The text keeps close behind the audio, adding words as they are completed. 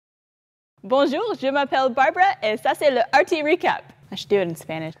Bonjour, je m'appelle Barbara, et ça c'est le RT Recap. I should do it in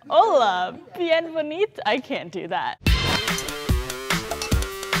Spanish. Hola, bienvenite. I can't do that.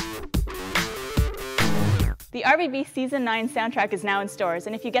 The RvB Season 9 soundtrack is now in stores,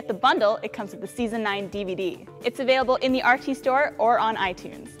 and if you get the bundle, it comes with the Season 9 DVD. It's available in the RT store or on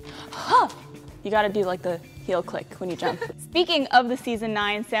iTunes. Huh. You gotta do like the heel click when you jump. Speaking of the Season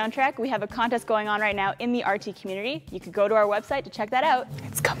 9 soundtrack, we have a contest going on right now in the RT community. You could go to our website to check that out.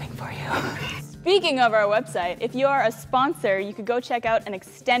 It's coming for you. Speaking of our website, if you are a sponsor, you could go check out an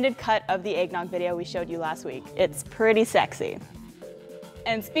extended cut of the eggnog video we showed you last week. It's pretty sexy.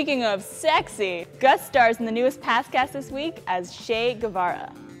 And speaking of sexy, Gus stars in the newest Passcast this week as Che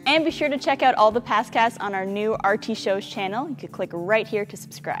Guevara. And be sure to check out all the Passcasts on our new RT Shows channel. You can click right here to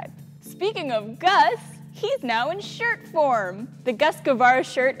subscribe. Speaking of Gus, he's now in shirt form. The Gus Guevara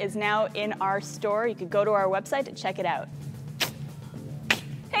shirt is now in our store. You could go to our website to check it out.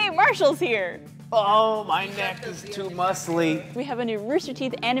 Hey, Marshall's here. Oh, my neck is too muscly. We have a new Rooster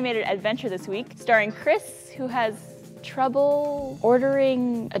Teeth animated adventure this week, starring Chris, who has trouble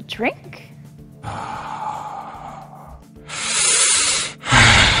ordering a drink?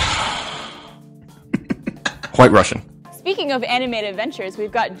 White Russian. Speaking of animated adventures,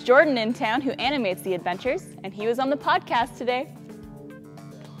 we've got Jordan in town who animates the adventures, and he was on the podcast today.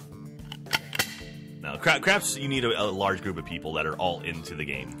 No, craps, you need a large group of people that are all into the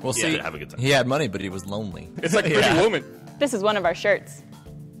game. We'll see. To have a good time. He had money, but he was lonely. It's like Pretty Woman. This is one of our shirts.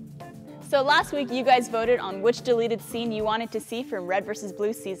 So last week, you guys voted on which deleted scene you wanted to see from Red vs.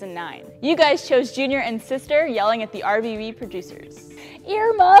 Blue Season 9. You guys chose Junior and Sister yelling at the RvB producers.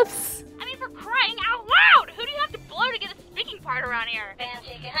 Earmuffs! I mean, for crying out loud! Who do you have to blow to get a speaking part around here?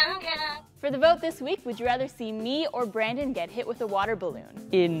 For the vote this week, would you rather see me or Brandon get hit with a water balloon?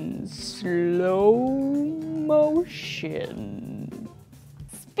 In slow motion.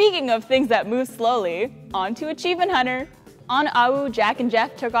 Speaking of things that move slowly, on to Achievement Hunter. On Awu, Jack and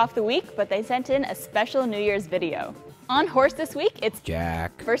Jeff took off the week, but they sent in a special New Year's video. On Horse this week, it's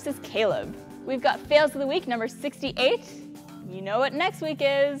Jack versus Caleb. We've got Fails of the Week, number 68. You know what next week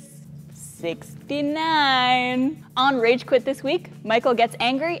is. 69. On Rage Quit this week, Michael gets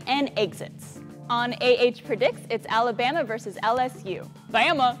angry and exits. On AH Predicts, it's Alabama versus LSU.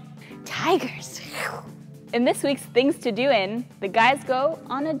 Bama! Tigers! In this week's Things to Do In, the guys go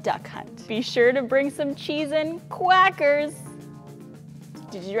on a duck hunt. Be sure to bring some cheese and quackers.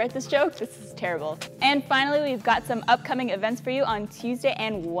 Did you write this joke? This is terrible. And finally, we've got some upcoming events for you on Tuesday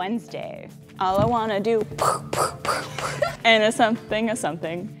and Wednesday. All I wanna do, and a something.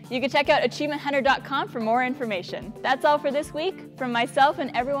 You can check out achievementhunter.com for more information. That's all for this week. From myself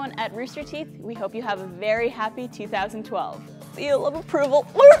and everyone at Rooster Teeth, we hope you have a very happy 2012. Seal of approval.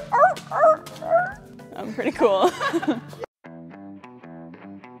 I'm pretty cool.